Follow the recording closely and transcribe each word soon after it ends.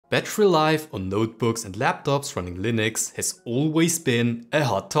Battery life on notebooks and laptops running Linux has always been a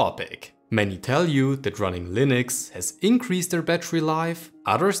hot topic. Many tell you that running Linux has increased their battery life,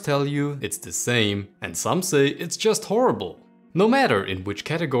 others tell you it's the same, and some say it's just horrible. No matter in which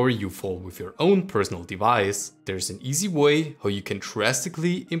category you fall with your own personal device, there's an easy way how you can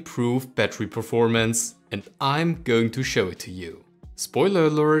drastically improve battery performance, and I'm going to show it to you. Spoiler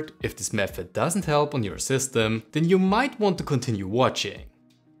alert, if this method doesn't help on your system, then you might want to continue watching.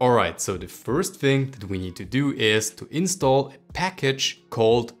 Alright, so the first thing that we need to do is to install a package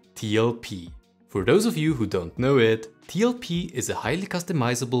called TLP. For those of you who don't know it, TLP is a highly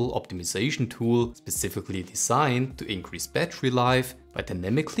customizable optimization tool specifically designed to increase battery life by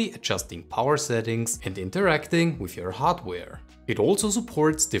dynamically adjusting power settings and interacting with your hardware. It also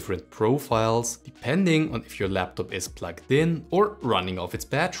supports different profiles depending on if your laptop is plugged in or running off its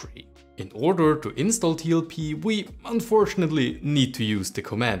battery. In order to install TLP, we unfortunately need to use the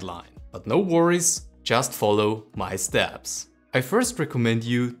command line. But no worries, just follow my steps. I first recommend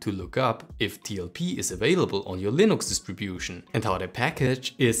you to look up if TLP is available on your Linux distribution and how the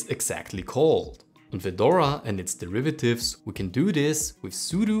package is exactly called. On Fedora and its derivatives, we can do this with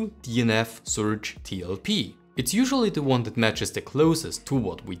sudo dnf search TLP. It's usually the one that matches the closest to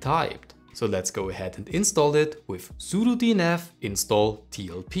what we typed. So let's go ahead and install it with sudo dnf install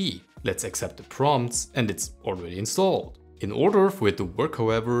TLP. Let's accept the prompts and it's already installed. In order for it to work,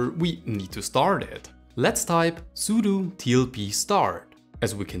 however, we need to start it. Let's type sudo tlp start.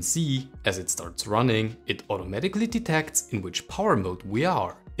 As we can see, as it starts running, it automatically detects in which power mode we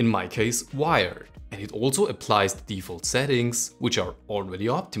are, in my case wired, and it also applies the default settings, which are already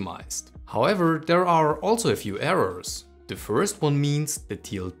optimized. However, there are also a few errors. The first one means that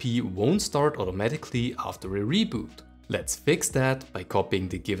TLP won't start automatically after a reboot. Let's fix that by copying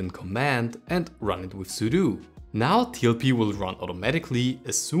the given command and run it with sudo. Now TLP will run automatically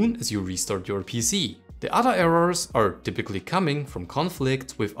as soon as you restart your PC. The other errors are typically coming from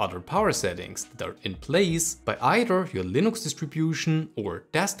conflicts with other power settings that are in place by either your Linux distribution or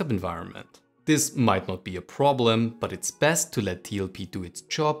desktop environment. This might not be a problem, but it's best to let TLP do its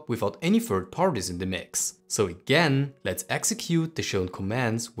job without any third parties in the mix. So again, let's execute the shown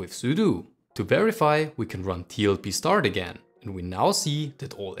commands with sudo. To verify, we can run TLP start again, and we now see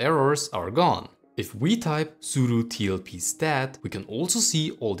that all errors are gone. If we type sudo tlp stat, we can also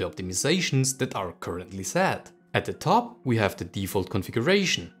see all the optimizations that are currently set. At the top, we have the default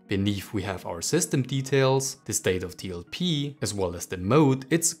configuration. Beneath we have our system details, the state of TLP, as well as the mode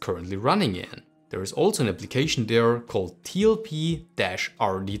it's currently running in. There is also an application there called tlp-rdw,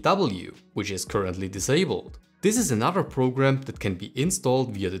 which is currently disabled. This is another program that can be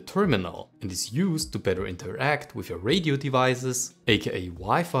installed via the terminal and is used to better interact with your radio devices, aka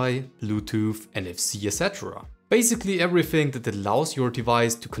Wi-Fi, Bluetooth, NFC, etc. Basically everything that allows your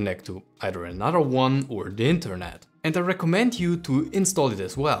device to connect to either another one or the internet. And I recommend you to install it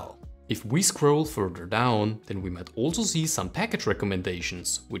as well. If we scroll further down, then we might also see some package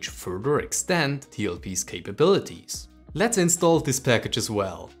recommendations which further extend TLP's capabilities. Let's install this package as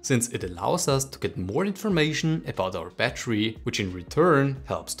well, since it allows us to get more information about our battery, which in return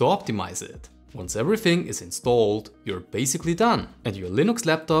helps to optimize it. Once everything is installed, you're basically done, and your Linux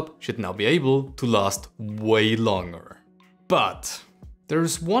laptop should now be able to last way longer. But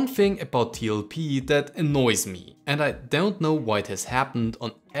there's one thing about TLP that annoys me, and I don't know why it has happened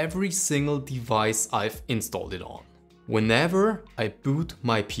on every single device I've installed it on. Whenever I boot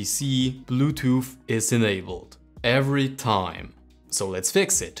my PC, Bluetooth is enabled. Every time. So let's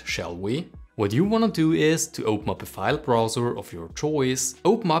fix it, shall we? What you want to do is to open up a file browser of your choice,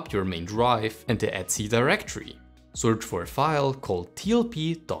 open up your main drive and the etc directory. Search for a file called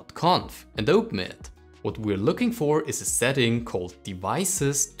tlp.conf and open it. What we're looking for is a setting called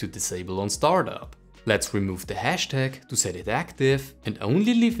devices to disable on startup. Let's remove the hashtag to set it active and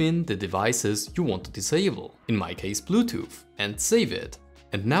only leave in the devices you want to disable, in my case Bluetooth, and save it.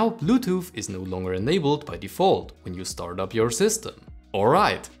 And now Bluetooth is no longer enabled by default when you start up your system.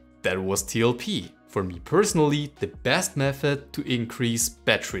 Alright, that was TLP. For me personally, the best method to increase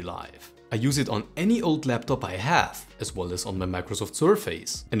battery life. I use it on any old laptop I have, as well as on my Microsoft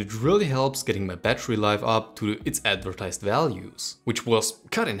Surface. And it really helps getting my battery life up to its advertised values, which was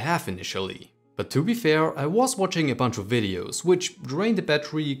cut in half initially. But to be fair, I was watching a bunch of videos which drained the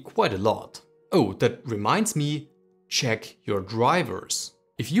battery quite a lot. Oh, that reminds me, check your drivers.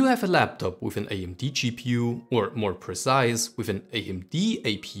 If you have a laptop with an AMD GPU, or more precise, with an AMD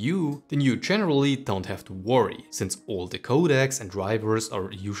APU, then you generally don't have to worry, since all the codecs and drivers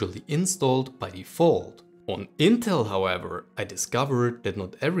are usually installed by default. On Intel, however, I discovered that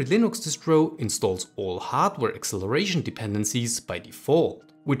not every Linux distro installs all hardware acceleration dependencies by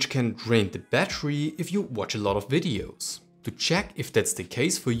default. which can drain the battery if you watch a lot of videos. To check if that's the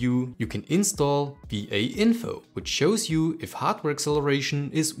case for you, you can install VAAPI, which shows you if hardware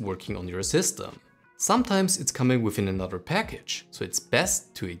acceleration is working on your system. Sometimes it's coming within another package, so it's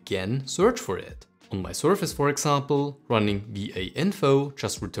best to again search for it. On my Surface, for example, running VAAPI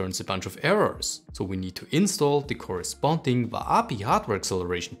just returns a bunch of errors, so we need to install the corresponding VAAPI hardware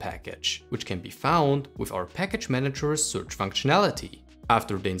acceleration package, which can be found with our package manager's search functionality.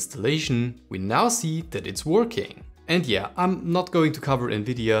 After the installation, we now see that it's working. And yeah, I'm not going to cover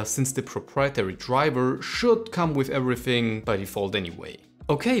NVIDIA since the proprietary driver should come with everything by default anyway.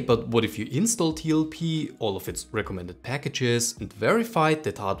 Okay, but what if you install TLP, all of its recommended packages, and verified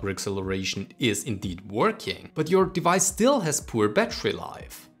that hardware acceleration is indeed working, but your device still has poor battery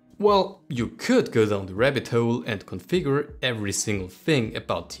life? Well, you could go down the rabbit hole and configure every single thing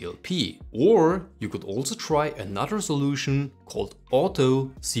about TLP, or you could also try another solution called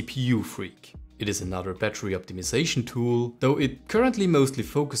auto-cpufreq. It is another battery optimization tool, though it currently mostly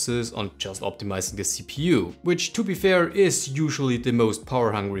focuses on just optimizing the CPU, which to be fair is usually the most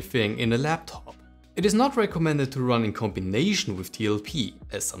power-hungry thing in a laptop. It is not recommended to run in combination with TLP,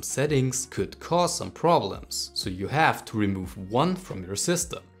 as some settings could cause some problems, so you have to remove one from your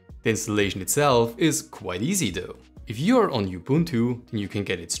system. The installation itself is quite easy though. If you are on Ubuntu, then you can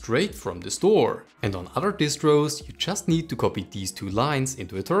get it straight from the store, and on other distros you just need to copy these two lines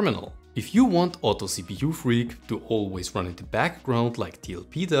into a terminal. If you want auto-cpufreq to always run in the background like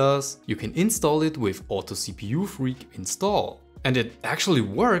TLP does, you can install it with auto-cpufreq install. And it actually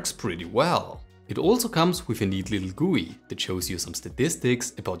works pretty well. It also comes with a neat little GUI that shows you some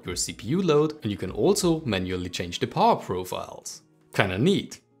statistics about your CPU load, and you can also manually change the power profiles. Kinda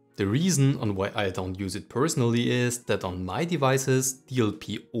neat. The reason on why I don't use it personally is that on my devices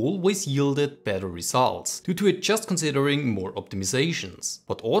TLP always yielded better results, due to it just considering more optimizations.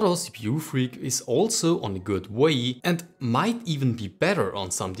 But auto-cpufreq is also on a good way and might even be better on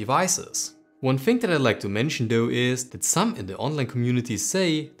some devices. One thing that I'd like to mention though is that some in the online community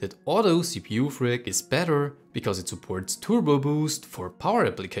say that auto-cpufreq is better because it supports turbo boost for power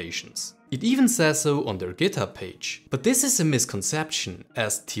applications. It even says so on their GitHub page. But this is a misconception,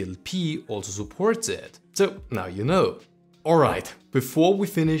 as TLP also supports it. So now you know. Alright, before we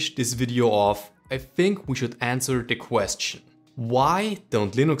finish this video off, I think we should answer the question: why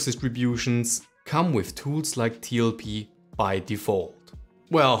don't Linux distributions come with tools like TLP by default?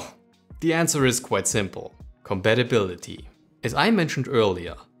 Well, the answer is quite simple: compatibility. As I mentioned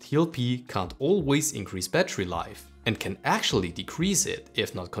earlier, TLP can't always increase battery life, and can actually decrease it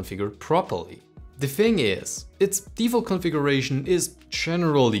if not configured properly. The thing is, its default configuration is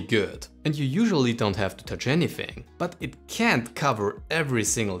generally good, and you usually don't have to touch anything, but it can't cover every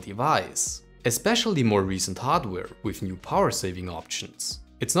single device, especially more recent hardware with new power saving options.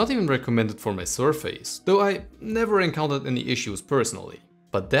 It's not even recommended for my Surface, though I never encountered any issues personally.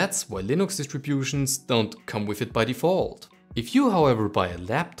 But that's why Linux distributions don't come with it by default. If you, however, buy a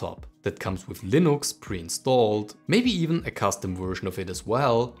laptop that comes with Linux pre-installed, maybe even a custom version of it as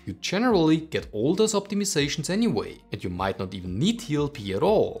well, you generally get all those optimizations anyway, and you might not even need TLP at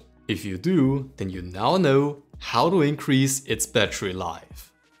all. If you do, then you now know how to increase its battery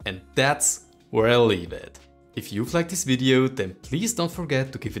life. And that's where I'll leave it. If you've liked this video, then please don't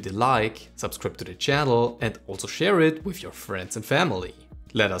forget to give it a like, subscribe to the channel, and also share it with your friends and family.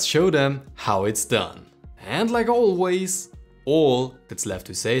 Let us show them how it's done. And like always, all that's left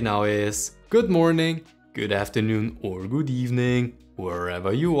to say now is good morning, good afternoon, or good evening,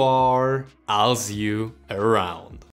 wherever you are. I'll see you around.